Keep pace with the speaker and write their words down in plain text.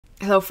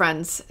Hello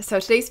friends, so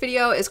today's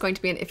video is going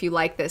to be an If You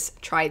Like This,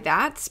 Try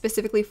That,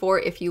 specifically for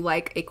if you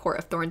like A Court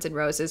of Thorns and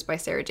Roses by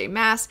Sarah J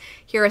Maas.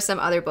 Here are some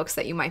other books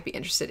that you might be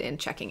interested in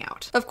checking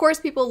out. Of course,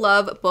 people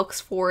love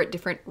books for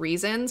different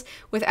reasons.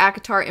 With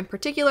ACOTAR in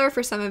particular,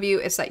 for some of you,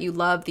 it's that you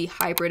love the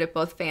hybrid of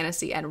both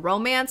fantasy and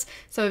romance.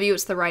 Some of you,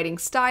 it's the writing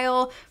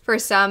style. For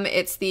some,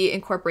 it's the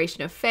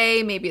incorporation of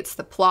fae, maybe it's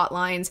the plot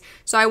lines.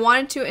 So I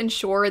wanted to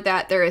ensure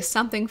that there is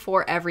something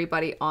for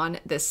everybody on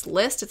this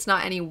list. It's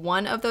not any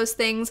one of those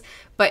things,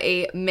 but a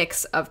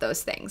mix of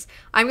those things.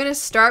 I'm going to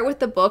start with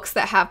the books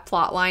that have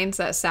plot lines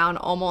that sound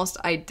almost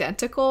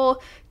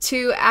identical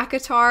to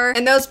ACOTAR,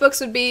 and those books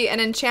would be An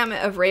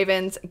Enchantment of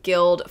Ravens,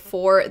 Guild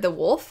for the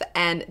Wolf,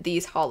 and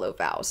These Hollow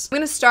Vows. I'm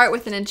going to start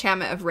with An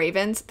Enchantment of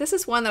Ravens. This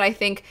is one that I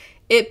think,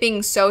 it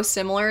being so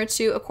similar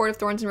to A Court of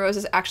Thorns and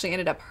Roses, actually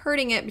ended up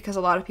hurting it because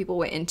a lot of people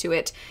went into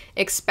it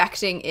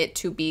expecting it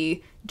to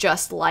be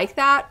just like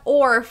that,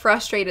 or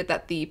frustrated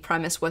that the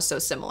premise was so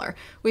similar.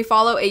 We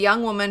follow a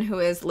young woman who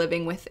is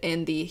living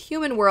within the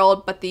human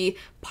world, but the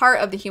part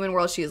of the human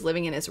world she is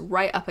living in is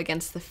right up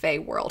against the fae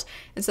world.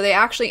 And so they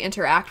actually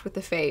interact with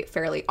the fae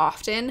fairly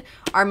often.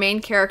 Our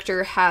main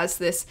character has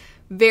this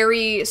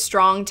very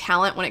strong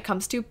talent when it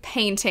comes to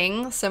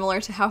painting, similar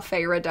to how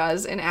Feyre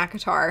does in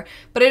ACOTAR,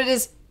 but it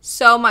is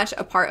so much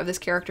a part of this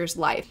character's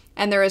life.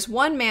 And there is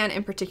one man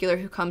in particular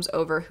who comes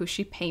over who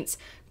she paints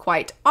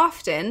quite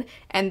often,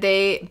 and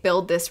they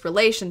build this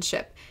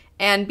relationship.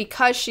 And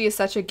because she is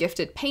such a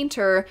gifted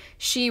painter,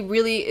 she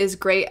really is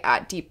great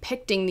at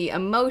depicting the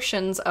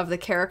emotions of the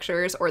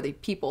characters or the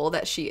people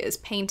that she is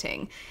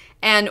painting.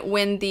 And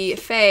when the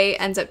fae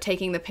ends up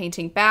taking the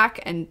painting back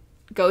and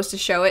goes to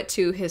show it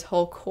to his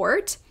whole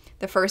court,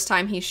 the first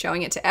time he's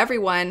showing it to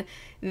everyone,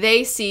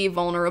 they see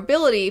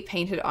vulnerability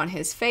painted on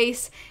his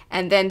face,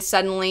 and then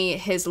suddenly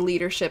his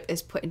leadership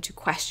is put into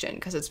question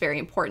because it's very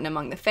important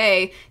among the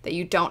fae that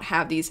you don't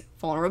have these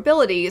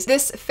vulnerabilities.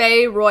 This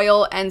fae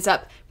royal ends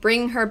up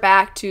bringing her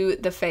back to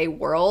the fae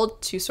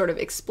world to sort of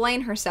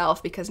explain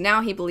herself, because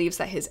now he believes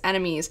that his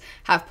enemies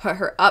have put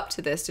her up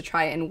to this to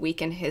try and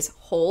weaken his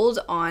hold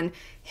on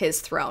his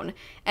throne.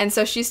 And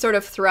so she's sort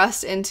of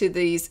thrust into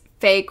these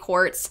fae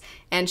courts,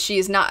 and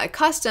she's not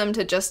accustomed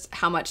to just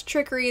how much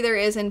trickery there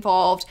is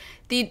involved.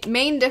 The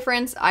main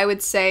difference, I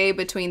would say,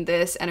 between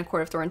this and A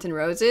Court of Thorns and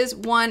Roses,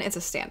 one, it's a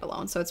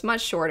standalone, so it's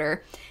much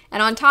shorter.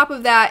 And on top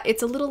of that,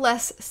 it's a little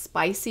less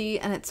spicy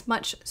and it's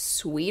much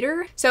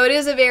sweeter. So it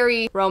is a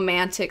very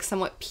romantic,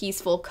 somewhat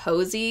peaceful,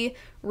 cozy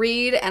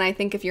read. And I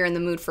think if you're in the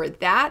mood for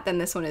that, then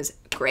this one is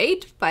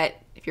great. But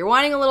if you're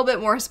wanting a little bit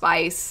more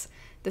spice,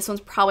 this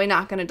one's probably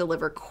not going to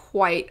deliver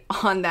quite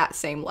on that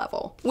same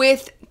level.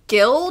 With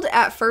Guild,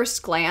 at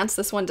first glance,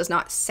 this one does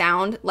not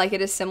sound like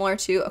it is similar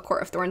to A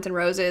Court of Thorns and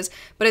Roses,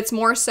 but it's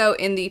more so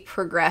in the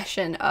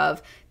progression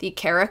of the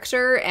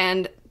character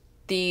and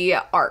the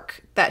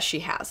arc that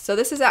she has. So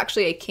this is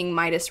actually a King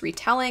Midas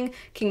retelling.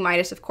 King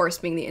Midas, of course,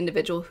 being the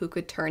individual who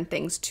could turn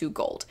things to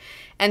gold.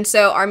 And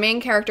so our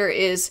main character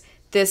is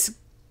this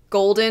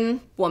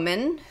golden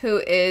woman who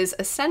is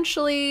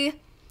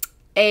essentially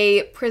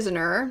a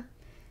prisoner,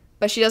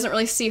 but she doesn't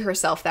really see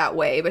herself that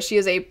way, but she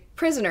is a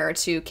prisoner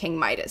to King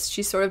Midas.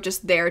 She's sort of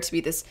just there to be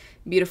this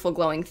beautiful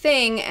glowing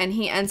thing, and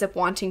he ends up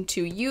wanting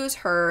to use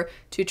her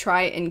to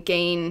try and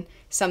gain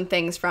some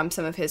things from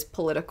some of his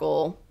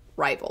political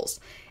rivals.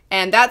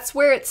 And that's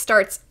where it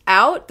starts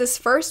out. This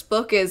first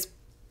book is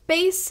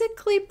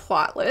basically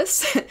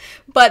plotless,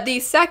 but the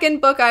second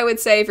book, I would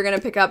say, if you're going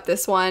to pick up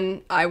this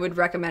one, I would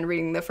recommend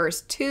reading the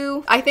first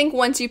two. I think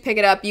once you pick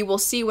it up, you will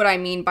see what I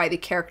mean by the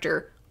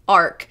character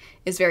arc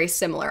is very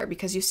similar,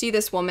 because you see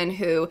this woman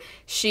who,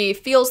 she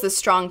feels this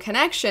strong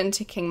connection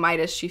to King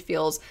Midas. She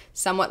feels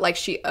somewhat like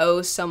she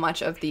owes so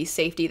much of the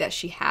safety that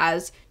she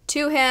has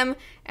to him,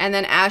 and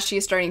then as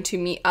she's starting to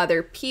meet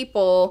other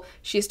people,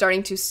 she's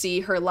starting to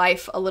see her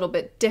life a little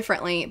bit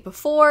differently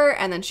before,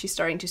 and then she's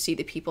starting to see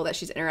the people that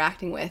she's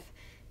interacting with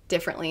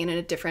differently and in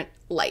a different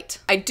light.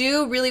 I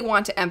do really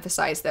want to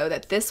emphasize, though,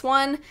 that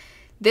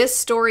this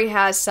story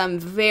has some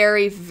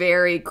very,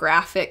 very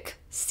graphic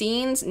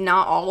scenes.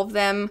 Not all of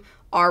them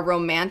are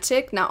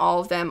romantic, not all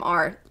of them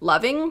are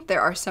loving. There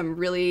are some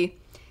really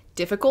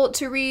difficult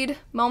to read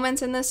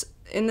moments in this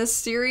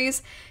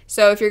series.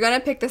 So if you're going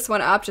to pick this one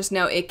up, just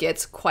know it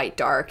gets quite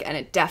dark, and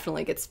it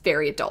definitely gets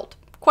very adult.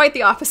 Quite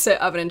the opposite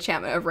of An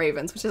Enchantment of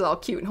Ravens, which is all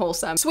cute and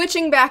wholesome.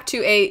 Switching back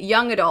to a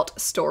young adult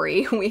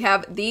story, we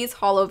have These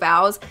Hollow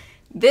Vows.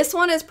 This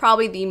one is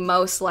probably the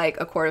most like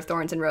A Court of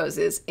Thorns and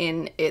Roses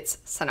in its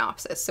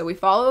synopsis. So we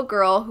follow a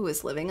girl who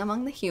is living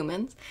among the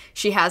humans.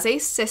 She has a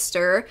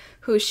sister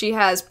who she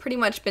has pretty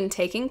much been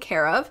taking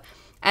care of.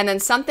 And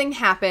then something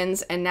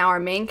happens, and now our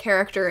main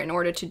character, in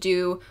order to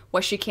do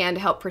what she can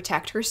to help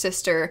protect her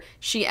sister,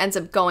 she ends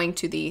up going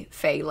to the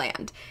Fae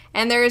land.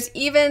 And there's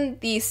even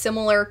the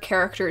similar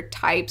character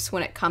types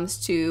when it comes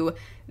to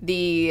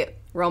the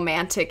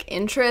romantic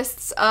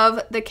interests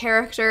of the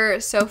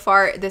character. So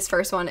far, this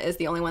first one is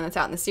the only one that's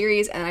out in the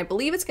series, and I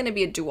believe it's going to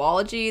be a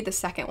duology. The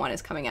second one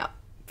is coming out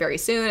very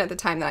soon at the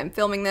time that I'm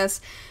filming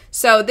this.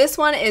 So this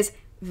one is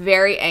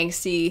very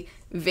angsty,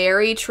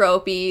 very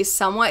tropey,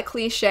 somewhat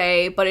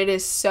cliche, but it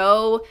is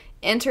so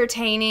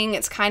entertaining.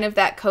 It's kind of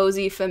that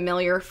cozy,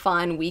 familiar,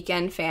 fun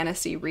weekend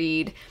fantasy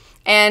read.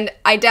 And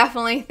I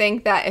definitely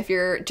think that if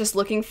you're just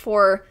looking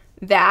for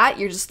that,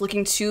 you're just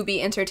looking to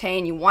be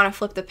entertained, you want to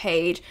flip the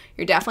page,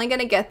 you're definitely going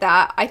to get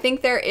that. I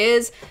think there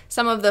is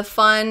some of the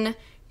fun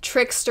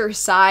trickster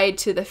side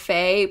to the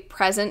Fae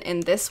present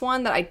in this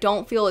one that I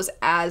don't feel is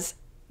as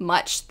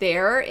much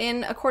there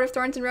in A Court of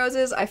Thorns and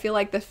Roses. I feel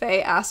like the Fae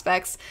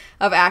aspects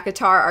of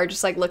ACOTAR are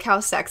just like, look how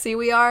sexy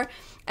we are,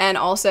 and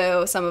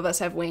also some of us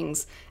have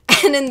wings.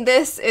 And in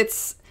this,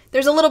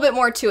 there's a little bit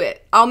more to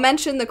it. I'll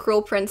mention the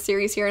Cruel Prince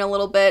series here in a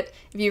little bit.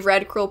 If you've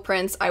read Cruel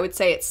Prince, I would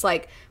say it's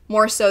like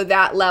more so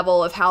that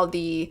level of how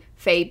the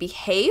Fae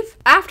behave.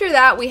 After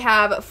that, we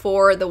have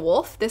For the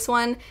Wolf, this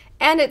one,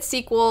 and its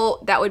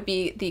sequel. That would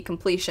be the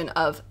completion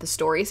of the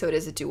story, so it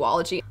is a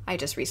duology. I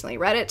just recently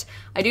read it.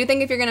 I do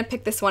think if you're gonna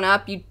pick this one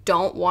up, you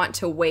don't want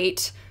to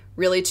wait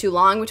really too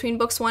long between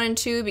books 1 and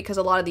 2, because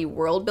a lot of the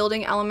world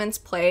building elements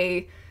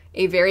play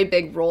a very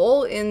big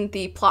role in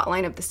the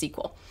plotline of the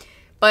sequel.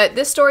 But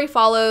this story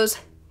follows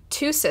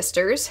 2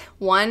 sisters.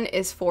 One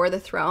is for the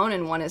throne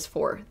and one is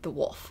for the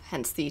wolf,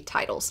 hence the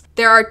titles.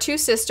 There are 2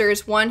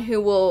 sisters, one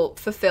who will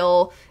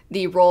fulfill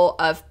the role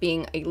of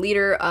being a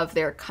leader of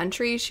their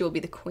country. She will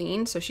be the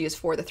queen, so she is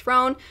for the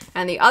throne.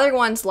 And the other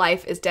one's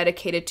life is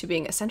dedicated to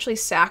being essentially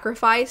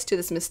sacrificed to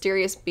this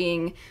mysterious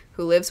being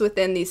who lives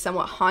within these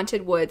somewhat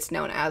haunted woods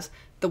known as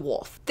the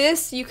wolf.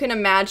 This, you can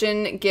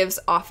imagine, gives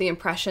off the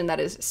impression that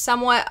is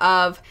somewhat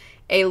of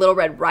a Little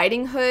Red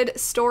Riding Hood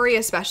story,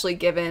 especially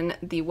given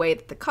the way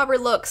that the cover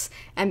looks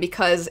and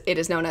because it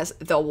is known as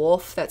the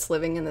wolf that's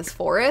living in this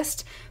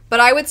forest. But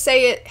I would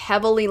say it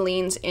heavily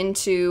leans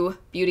into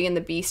Beauty and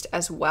the Beast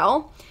as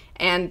well.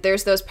 And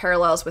there's those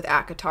parallels with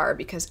ACOTAR,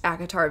 because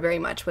ACOTAR very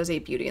much was a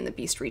Beauty and the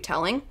Beast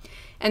retelling.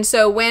 And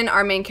so when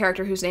our main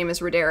character, whose name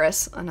is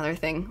Rhaedaris, another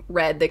thing,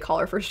 Red, they call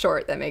her for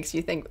short, that makes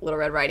you think Little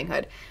Red Riding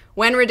Hood.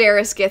 When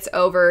Rhaedaris gets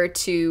over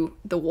to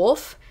the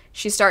wolf,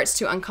 she starts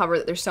to uncover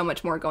that there's so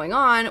much more going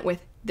on with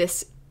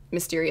this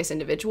mysterious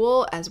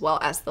individual, as well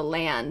as the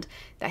land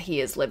that he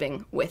is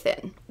living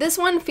within. This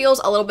one feels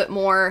a little bit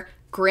more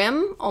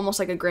grim, almost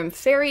like a grim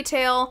fairy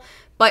tale,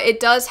 but it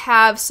does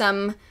have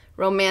some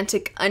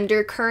romantic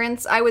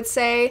undercurrents, I would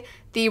say.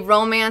 The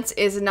romance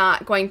is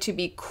not going to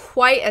be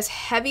quite as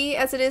heavy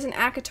as it is in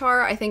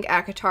ACOTAR. I think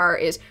ACOTAR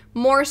is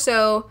more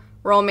so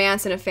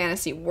romance in a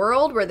fantasy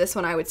world, where this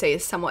one I would say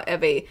is somewhat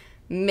of a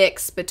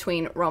mix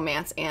between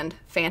romance and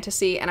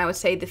fantasy, and I would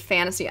say the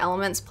fantasy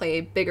elements play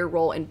a bigger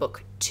role in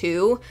book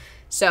 2.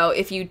 So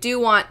if you do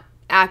want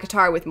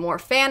ACOTAR with more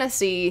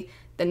fantasy,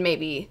 then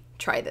maybe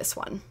try this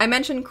one. I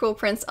mentioned Cruel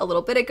Prince a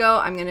little bit ago.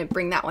 I'm going to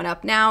bring that one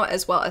up now,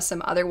 as well as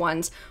some other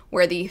ones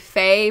where the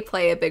Fae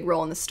play a big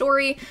role in the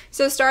story.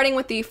 So starting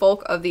with the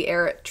Folk of the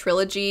Air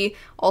trilogy,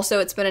 also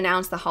it's been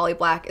announced that Holly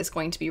Black is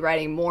going to be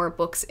writing more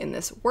books in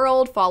this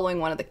world, following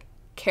one of the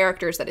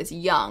characters that is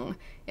young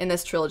in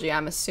this trilogy.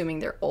 I'm assuming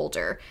they're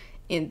older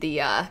in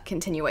the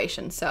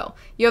continuation. So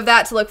you have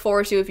that to look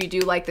forward to if you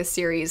do like this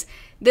series.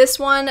 This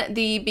one,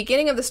 the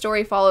beginning of the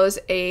story follows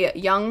a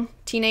young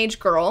teenage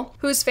girl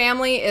whose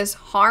family is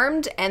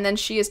harmed, and then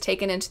she is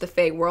taken into the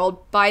Fae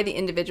world by the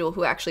individual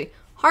who actually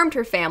harmed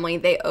her family.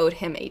 They owed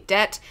him a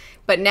debt,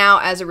 but now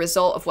as a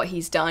result of what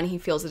he's done, he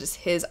feels it is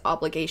his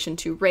obligation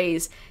to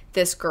raise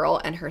this girl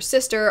and her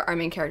sister. Our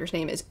main character's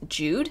name is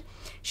Jude.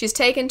 She's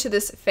taken to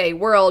this Fae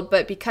world,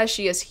 but because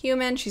she is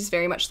human, she's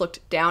very much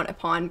looked down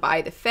upon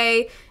by the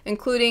Fae,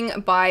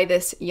 including by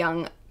this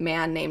young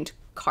man named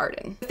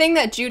Carden. The thing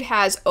that Jude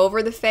has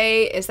over the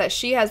Fae is that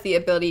she has the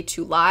ability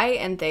to lie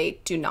and they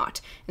do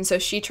not. And so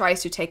she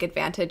tries to take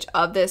advantage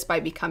of this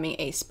by becoming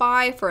a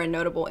spy for a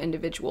notable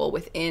individual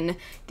within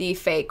the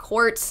Fae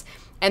courts.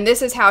 And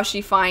this is how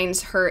she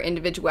finds her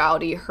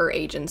individuality, her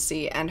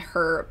agency, and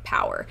her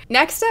power.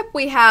 Next up,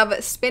 we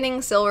have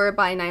Spinning Silver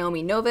by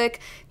Naomi Novik.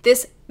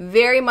 This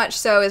very much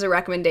so is a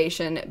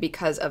recommendation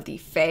because of the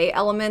Fae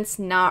elements,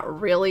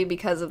 not really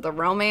because of the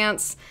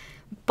romance.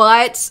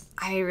 But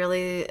I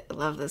really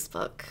love this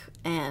book,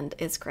 and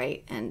it's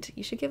great, and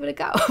you should give it a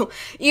go.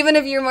 Even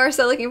if you're more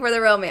so looking for the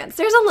romance.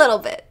 There's a little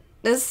bit.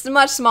 This is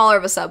much smaller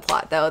of a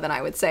subplot, though, than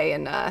I would say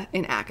in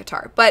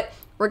ACOTAR. But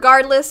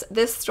regardless,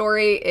 this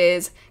story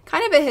is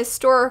kind of a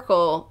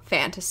historical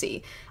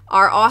fantasy.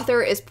 Our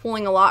author is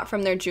pulling a lot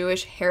from their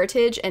Jewish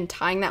heritage and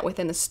tying that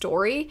within the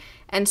story,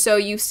 and so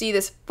you see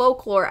this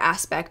folklore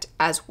aspect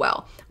as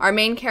well. Our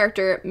main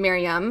character,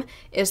 Miriam,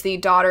 is the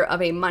daughter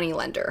of a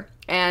moneylender,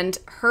 and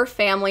her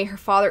family, her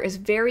father is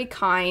very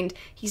kind.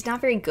 He's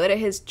not very good at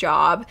his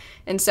job,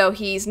 and so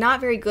he's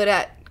not very good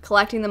at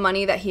collecting the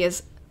money that he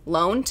has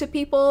loaned to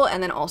people,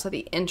 and then also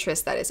the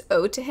interest that is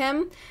owed to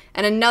him.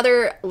 And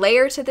another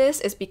layer to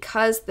this is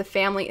because the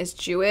family is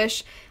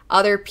Jewish,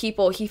 other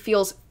people, he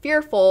feels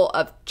fearful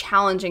of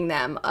challenging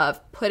them, of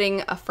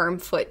putting a firm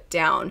foot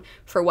down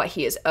for what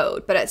he is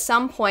owed. But at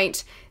some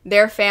point,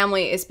 their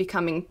family is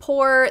becoming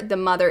poor, the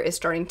mother is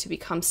starting to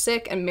become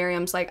sick, and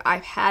Miriam's like,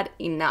 I've had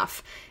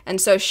enough. And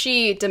so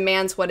she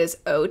demands what is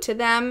owed to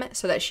them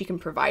so that she can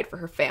provide for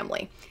her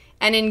family.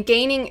 and in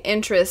gaining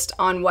interest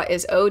on what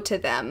is owed to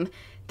them,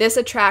 this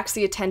attracts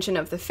the attention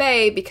of the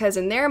Fae because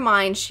in their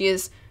mind she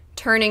is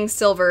turning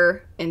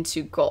silver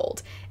into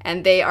gold.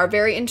 And they are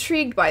very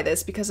intrigued by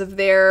this because of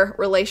their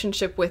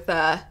relationship with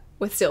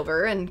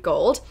silver and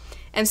gold.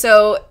 And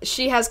so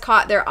she has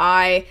caught their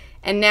eye,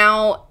 and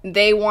now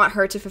they want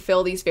her to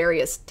fulfill these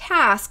various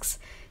tasks.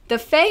 The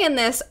Fae in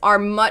this are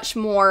much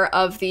more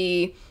of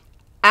the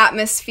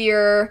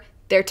atmosphere.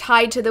 They're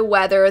tied to the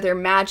weather. Their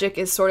magic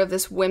is sort of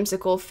this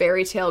whimsical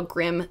fairy tale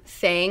grim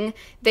thing.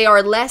 They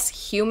are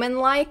less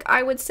human-like,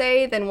 I would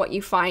say, than what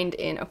you find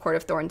in A Court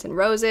of Thorns and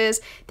Roses.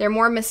 They're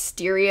more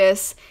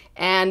mysterious,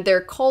 and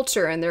their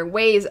culture and their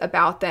ways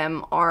about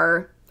them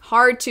are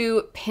hard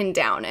to pin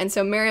down. And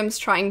so Miriam's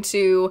trying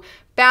to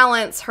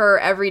balance her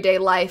everyday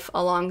life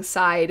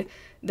alongside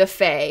the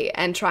Fae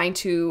and trying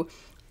to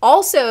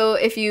also,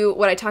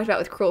 what I talked about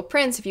with Cruel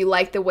Prince, if you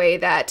like the way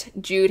that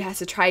Jude has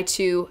to try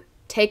to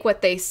take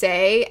what they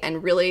say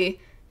and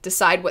really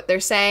decide what they're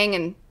saying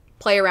and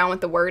play around with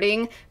the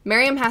wording,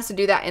 Miriam has to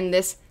do that in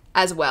this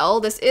as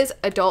well. This is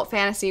adult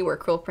fantasy where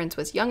Cruel Prince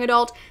was young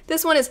adult.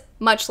 This one is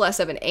much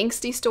less of an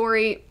angsty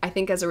story, I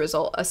think as a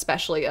result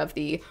especially of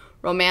the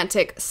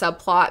romantic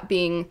subplot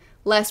being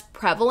less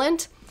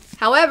prevalent.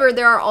 However,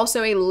 there are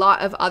also a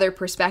lot of other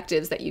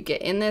perspectives that you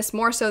get in this,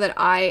 more so than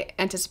I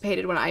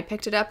anticipated when I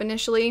picked it up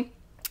initially.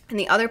 And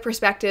the other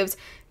perspectives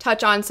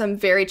touch on some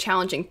very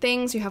challenging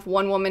things. You have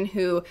one woman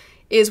who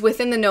is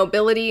within the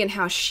nobility and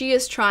how she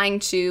is trying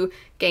to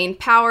gain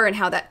power, and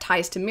how that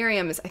ties to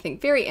Miriam is, I think,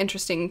 very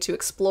interesting to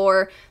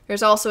explore.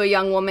 There's also a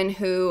young woman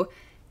who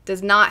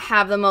does not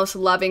have the most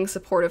loving,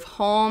 supportive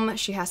home.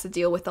 She has to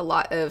deal with a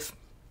lot of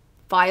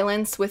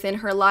violence within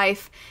her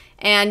life.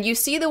 And you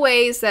see the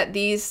ways that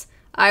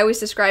I always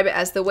describe it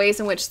as the ways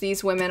in which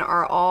these women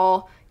are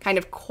all kind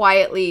of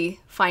quietly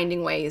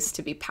finding ways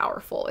to be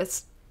powerful.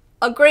 It's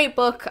a great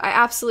book. I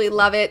absolutely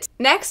love it.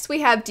 Next,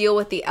 we have Deal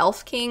with the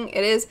Elf King.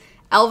 It is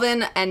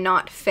Elven and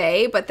not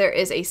Fae, but there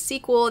is a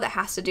sequel that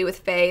has to do with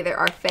Fae. There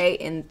are Fae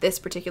in this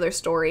particular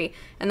story,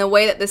 and the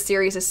way that this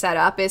series is set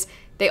up is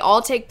they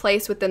all take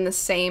place within the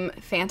same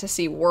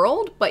fantasy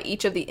world, but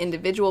each of the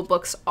individual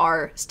books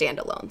are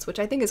standalones, which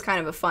I think is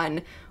kind of a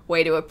fun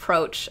way to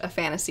approach a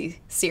fantasy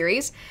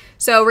series.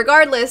 So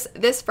regardless,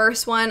 this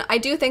first one, I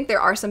do think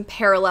there are some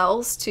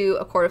parallels to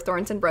A Court of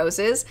Thorns and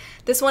Roses.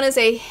 This one is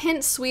a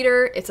hint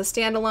sweeter. It's a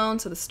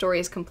standalone, so the story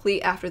is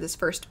complete after this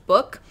first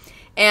book.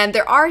 And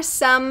there are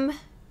some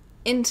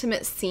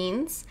intimate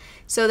scenes,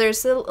 so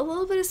there's a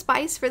little bit of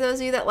spice for those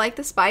of you that like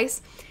the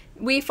spice.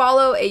 We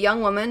follow a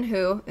young woman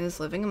who is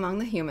living among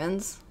the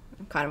humans.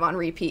 I'm kind of on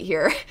repeat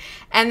here.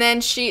 And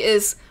then she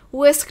is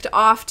whisked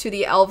off to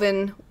the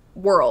elven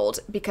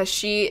world because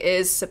she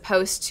is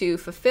supposed to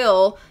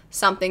fulfill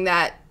something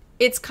that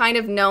it's kind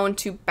of known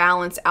to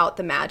balance out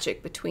the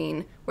magic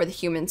between where the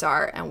humans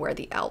are and where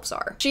the elves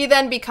are. She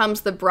then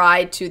becomes the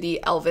bride to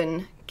the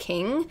elven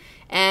king,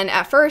 and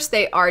at first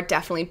they are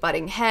definitely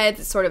butting heads.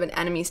 It's sort of an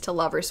enemies to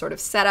lovers sort of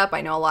setup.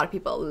 I know a lot of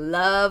people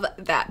love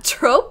that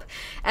trope,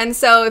 and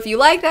so if you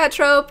like that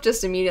trope,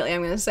 just immediately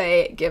I'm going to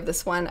say give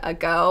this one a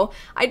go.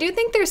 I do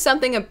think there's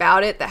something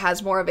about it that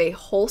has more of a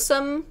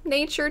wholesome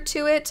nature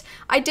to it.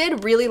 I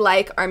did really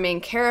like our main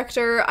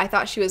character. I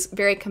thought she was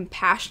very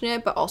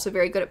compassionate, but also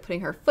very good at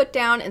putting her foot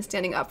down and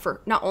standing up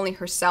for not only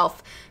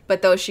herself,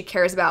 but those she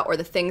cares about or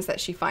the things that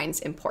she finds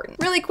important.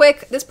 Really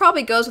quick, this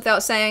probably goes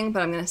without saying,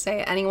 but I'm going to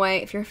say it anyway.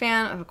 If you're a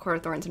fan of A Court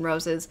of Thorns and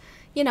Roses,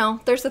 you know,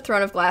 there's the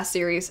Throne of Glass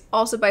series,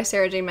 also by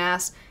Sarah J.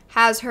 Maas,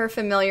 has her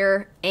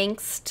familiar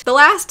angst. The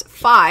last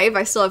 5,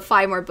 I still have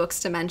 5 more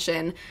books to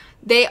mention.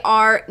 They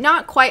are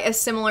not quite as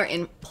similar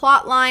in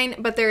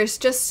plotline, but there's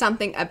just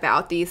something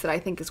about these that I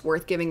think is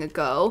worth giving a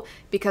go,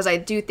 because I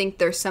do think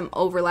there's some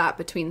overlap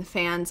between the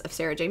fans of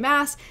Sarah J.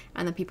 Maas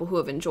and the people who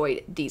have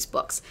enjoyed these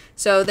books.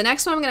 So the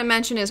next one I'm going to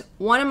mention is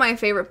one of my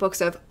favorite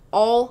books of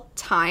all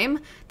time.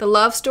 The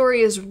love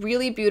story is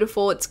really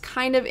beautiful. It's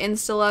kind of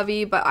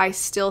insta-lovey, but I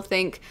still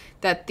think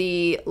that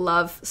the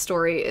love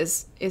story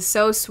is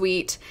so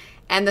sweet.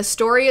 And the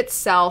story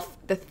itself,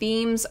 the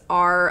themes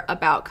are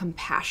about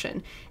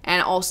compassion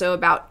and also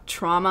about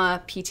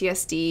trauma,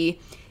 PTSD.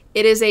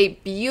 It is a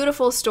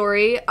beautiful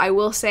story. I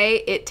will say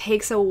it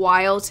takes a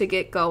while to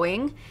get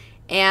going,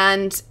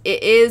 and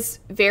it is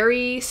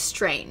very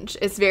strange.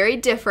 It's very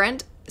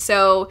different.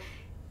 So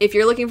if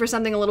you're looking for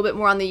something a little bit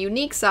more on the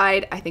unique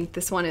side, I think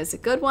this one is a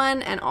good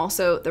one. And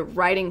also the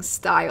writing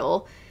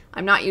style.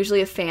 I'm not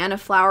usually a fan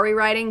of flowery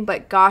writing,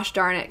 but gosh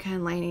darn it,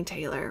 can Laini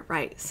Taylor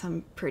write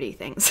some pretty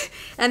things.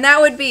 And that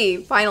would be,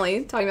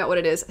 finally, talking about what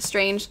it is,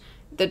 Strange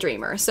the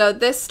Dreamer. So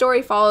this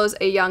story follows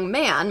a young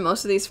man.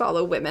 Most of these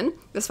follow women.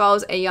 This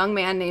follows a young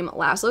man named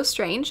Laszlo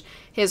Strange.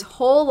 His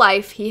whole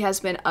life, he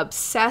has been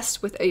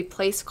obsessed with a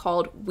place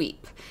called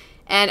Weep.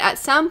 And at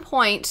some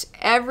point,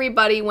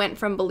 everybody went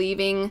from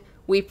believing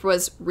Weep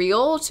was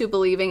real to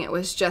believing it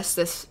was just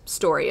this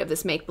story of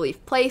this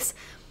make-believe place.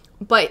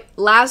 But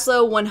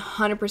Laszlo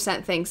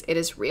 100% thinks it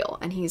is real,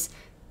 and he's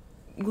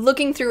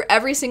looking through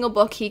every single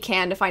book he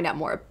can to find out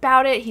more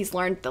about it. He's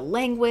learned the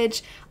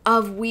language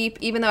of Weep,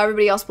 even though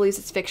everybody else believes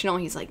it's fictional.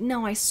 He's like,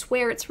 no, I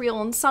swear it's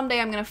real, and someday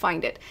I'm going to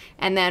find it.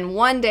 And then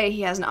one day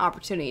he has an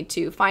opportunity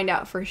to find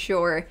out for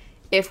sure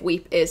if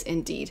Weep is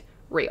indeed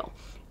real.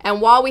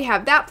 And while we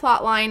have that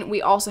plot line,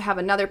 we also have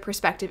another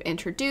perspective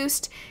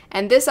introduced.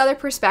 And this other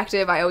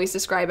perspective I always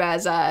describe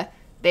as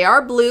they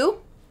are blue,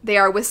 they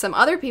are with some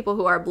other people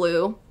who are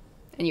blue,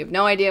 and you have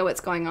no idea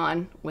what's going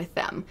on with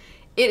them.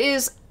 It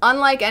is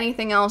unlike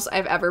anything else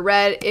I've ever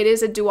read. It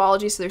is a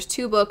duology, so there's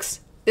 2 books.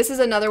 This is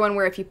another one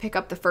where if you pick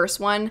up the first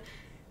one,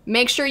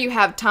 make sure you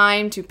have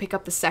time to pick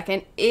up the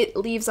second. It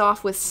leaves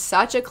off with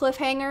such a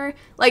cliffhanger.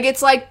 Like,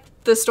 it's like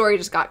the story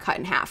just got cut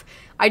in half.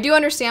 I do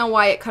understand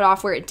why it cut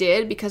off where it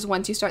did, because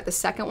once you start the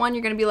second one,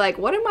 you're going to be like,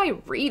 what am I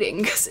reading?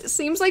 Because it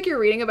seems like you're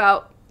reading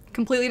about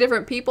completely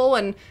different people,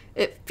 and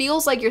it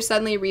feels like you're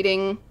suddenly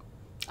reading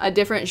a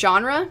different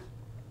genre.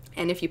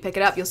 And if you pick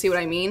it up, you'll see what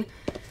I mean.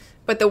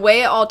 But the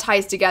way it all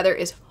ties together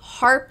is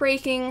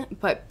heartbreaking,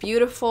 but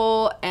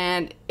beautiful,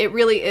 and it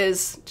really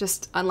is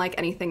just unlike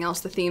anything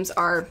else. The themes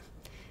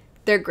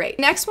they're great.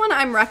 Next one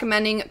I'm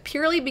recommending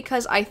purely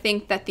because I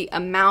think that the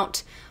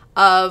amount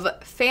of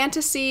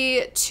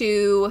fantasy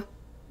to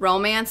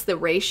romance, the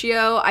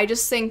ratio, I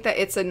just think that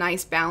it's a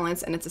nice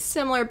balance, and it's a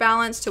similar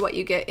balance to what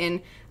you get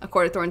in A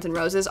Court of Thorns and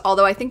Roses,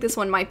 although I think this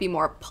one might be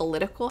more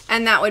political,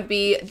 and that would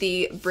be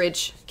The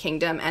Bridge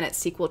Kingdom and its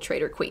sequel,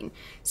 Traitor Queen.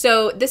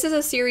 So this is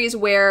a series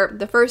where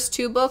the first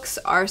 2 books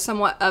are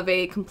somewhat of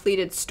a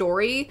completed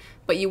story,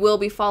 but you will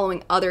be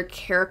following other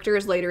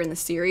characters later in the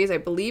series. I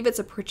believe it's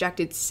a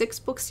projected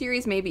 6-book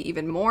series, maybe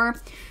even more.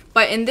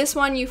 But in this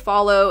one, you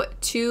follow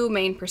 2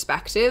 main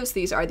perspectives.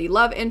 These are the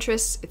love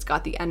interests. It's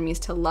got the enemies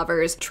to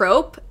lovers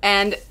trope.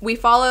 And we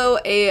follow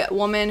a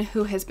woman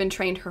who has been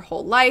trained her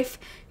whole life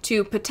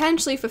to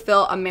potentially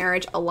fulfill a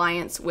marriage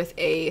alliance with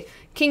a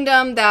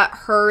kingdom that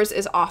hers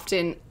is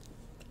often,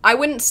 I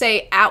wouldn't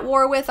say at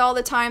war with all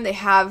the time. They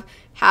have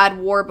had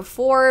war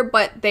before,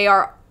 but they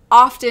are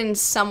often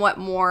somewhat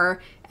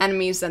more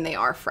enemies than they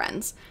are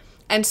friends.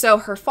 And so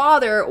her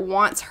father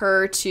wants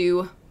her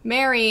to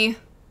marry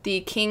the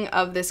king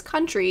of this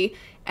country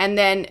and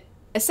then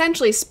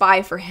essentially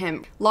spy for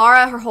him.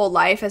 Lara, her whole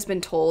life, has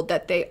been told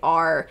that they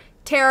are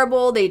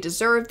terrible, they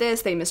deserve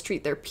this, they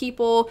mistreat their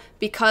people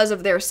because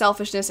of their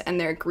selfishness and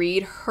their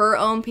greed. Her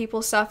own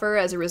people suffer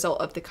as a result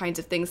of the kinds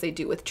of things they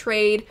do with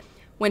trade.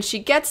 When she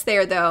gets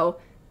there, though,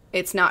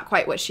 it's not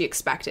quite what she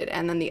expected.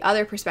 And then the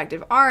other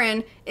perspective,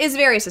 Aaron, is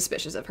very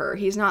suspicious of her.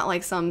 He's not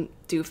like some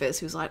doofus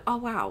who's like, oh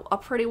wow, a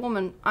pretty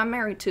woman I'm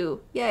married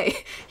to,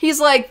 yay. He's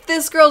like,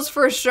 this girl's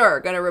for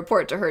sure gonna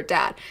report to her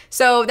dad.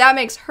 So that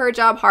makes her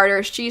job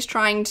harder. She's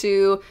trying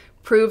to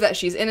prove that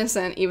she's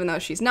innocent even though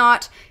she's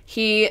not.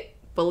 He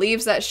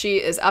believes that she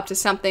is up to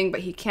something,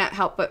 but he can't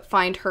help but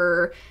find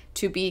her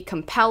to be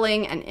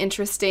compelling and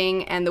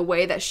interesting, and the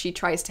way that she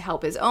tries to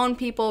help his own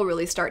people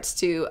really starts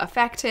to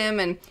affect him,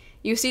 and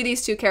you see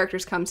these 2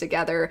 characters come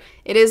together.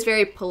 It is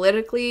very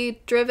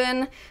politically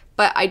driven,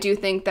 but I do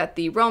think that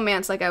the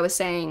romance, like I was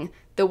saying,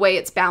 the way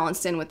it's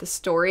balanced in with the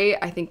story,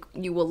 I think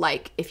you will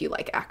like if you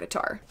like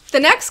ACOTAR.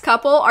 The next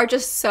couple are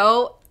just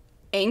so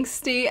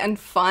angsty and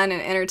fun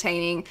and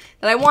entertaining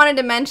that I wanted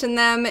to mention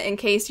them in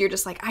case you're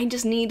just like, I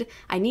need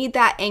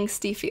that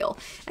angsty feel.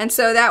 And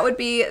so that would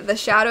be The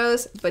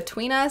Shadows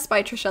Between Us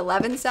by Trisha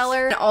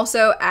Levenseller, and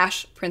also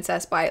Ash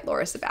Princess by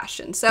Laura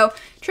Sebastian. So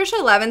Trisha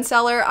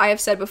Levenseller, I have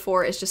said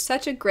before, is just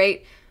such a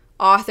great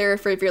author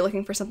for if you're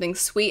looking for something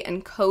sweet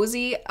and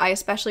cozy. I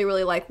especially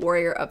really like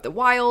Warrior of the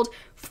Wild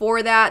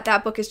for that.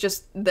 That book is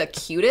just the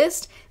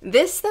cutest.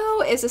 This,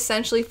 though, is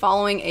essentially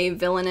following a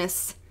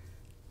villainous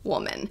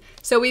woman.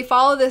 So we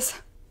follow this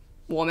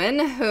woman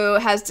who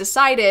has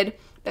decided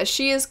that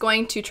she is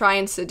going to try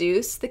and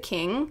seduce the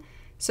king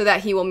so that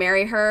he will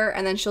marry her,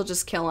 and then she'll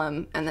just kill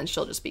him, and then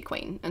she'll just be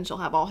queen, and she'll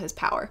have all his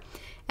power.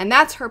 And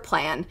that's her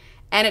plan.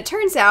 And it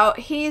turns out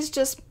he's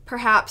just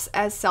perhaps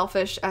as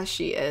selfish as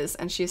she is,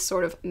 and she's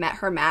sort of met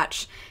her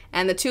match.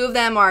 And the 2 of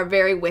them are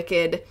very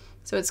wicked.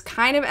 So it's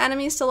kind of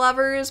enemies to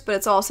lovers, but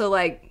it's also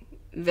like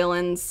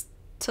villains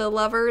to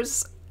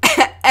lovers.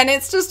 And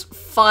it's just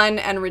fun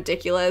and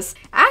ridiculous.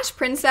 Ash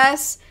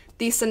Princess,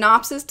 the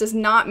synopsis does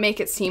not make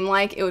it seem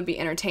like it would be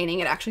entertaining.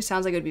 It actually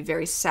sounds like it would be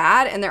very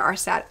sad, and there are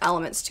sad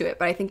elements to it.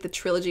 But I think the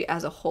trilogy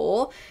as a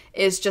whole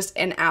is just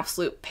an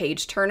absolute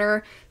page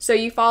turner. So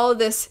you follow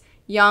this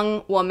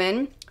young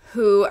woman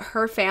who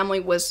her family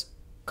was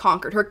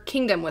conquered. Her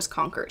kingdom was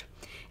conquered.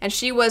 And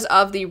she was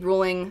of the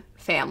ruling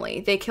family.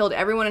 They killed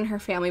everyone in her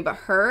family but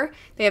her.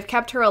 They have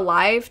kept her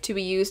alive to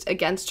be used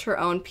against her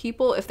own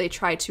people if they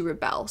try to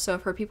rebel. So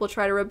if her people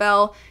try to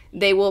rebel,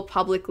 they will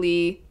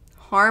publicly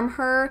harm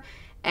her,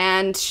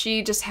 and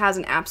she just has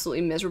an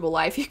absolutely miserable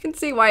life. You can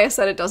see why I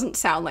said it doesn't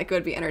sound like it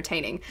would be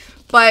entertaining.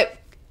 But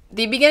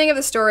the beginning of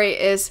the story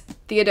is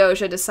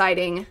Theodosia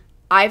deciding,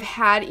 I've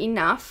had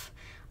enough.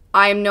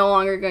 I'm no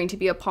longer going to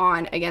be a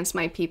pawn against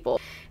my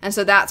people. And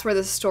so that's where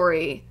the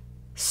story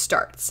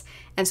starts.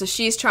 And so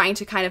she's trying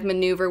to kind of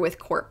maneuver with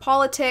court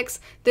politics.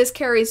 This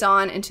carries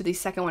on into the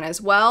second one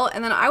as well.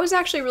 And then I was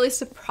actually really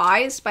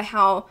surprised by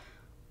how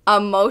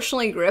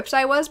emotionally gripped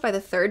I was by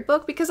the third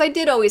book, because I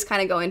did always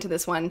kind of go into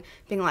this one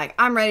being like,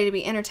 I'm ready to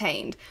be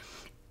entertained.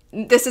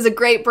 This is a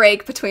great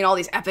break between all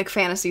these epic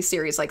fantasy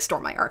series like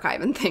Stormlight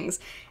Archive and things.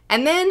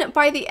 And then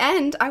by the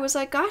end, I was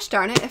like, gosh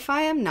darn it, if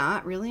I am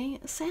not really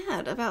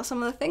sad about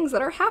some of the things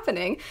that are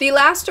happening. The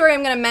last story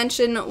I'm going to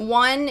mention,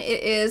 one,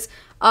 it is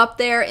up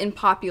there in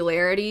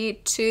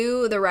popularity.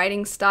 Two, the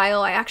writing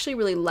style. I actually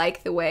really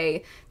like the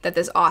way that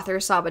this author,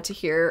 Sabaa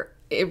Tahir,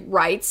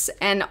 writes.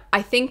 And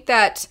I think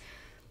that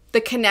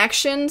the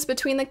connections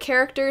between the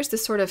characters,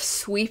 this sort of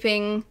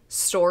sweeping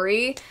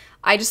story,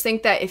 I just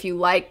think that if you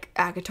like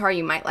ACOTAR,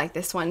 you might like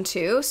this one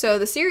too. So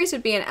the series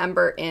would be An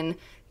Ember in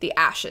the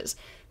Ashes.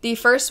 The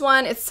first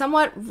one, it's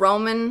somewhat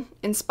Roman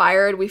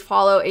inspired. We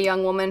follow a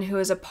young woman who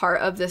is a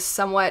part of this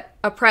somewhat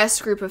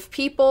oppressed group of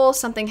people.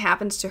 Something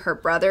happens to her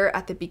brother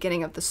at the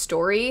beginning of the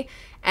story.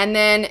 And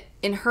then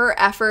in her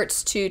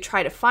efforts to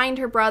try to find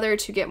her brother,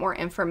 to get more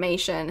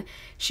information,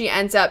 she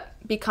ends up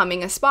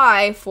becoming a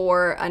spy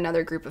for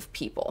another group of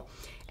people.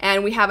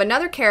 And we have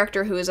another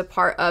character who is a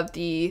part of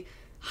the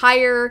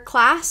higher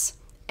class,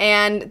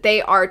 and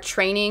they are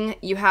training.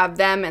 You have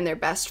them and their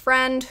best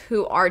friend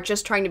who are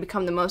just trying to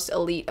become the most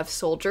elite of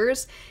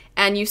soldiers.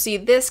 And you see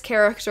this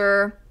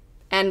character,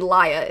 and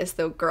Laya is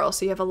the girl.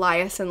 So you have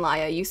Elias and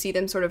Laya. You see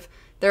them sort of,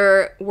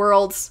 their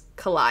worlds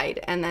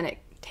collide, and then it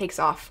takes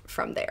off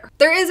from there.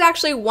 There is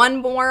actually one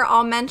more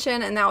I'll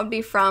mention, and that would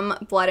be from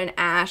Blood and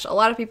Ash. A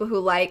lot of people who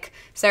like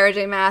Sarah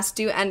J. Maas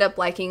do end up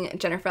liking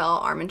Jennifer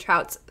L.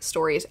 Armentrout's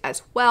stories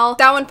as well.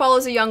 That one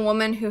follows a young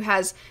woman who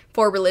has,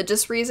 for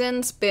religious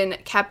reasons, been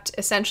kept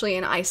essentially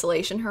in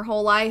isolation her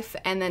whole life,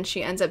 and then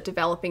she ends up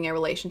developing a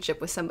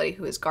relationship with somebody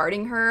who is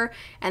guarding her,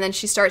 and then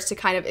she starts to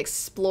kind of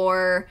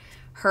explore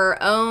her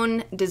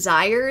own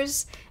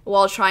desires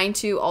while trying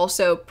to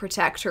also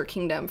protect her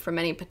kingdom from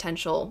any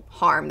potential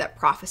harm that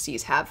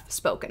prophecies have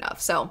spoken of.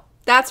 So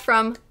that's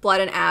from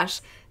Blood and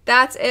Ash.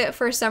 That's it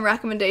for some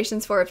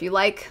recommendations for if you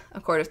like A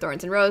Court of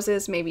Thorns and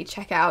Roses, maybe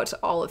check out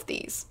all of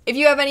these. If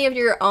you have any of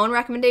your own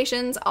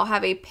recommendations, I'll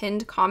have a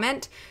pinned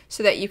comment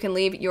so that you can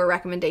leave your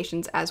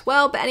recommendations as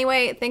well. But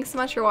anyway, thanks so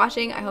much for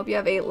watching. I hope you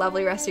have a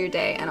lovely rest of your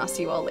day, and I'll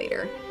see you all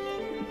later.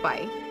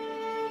 Bye.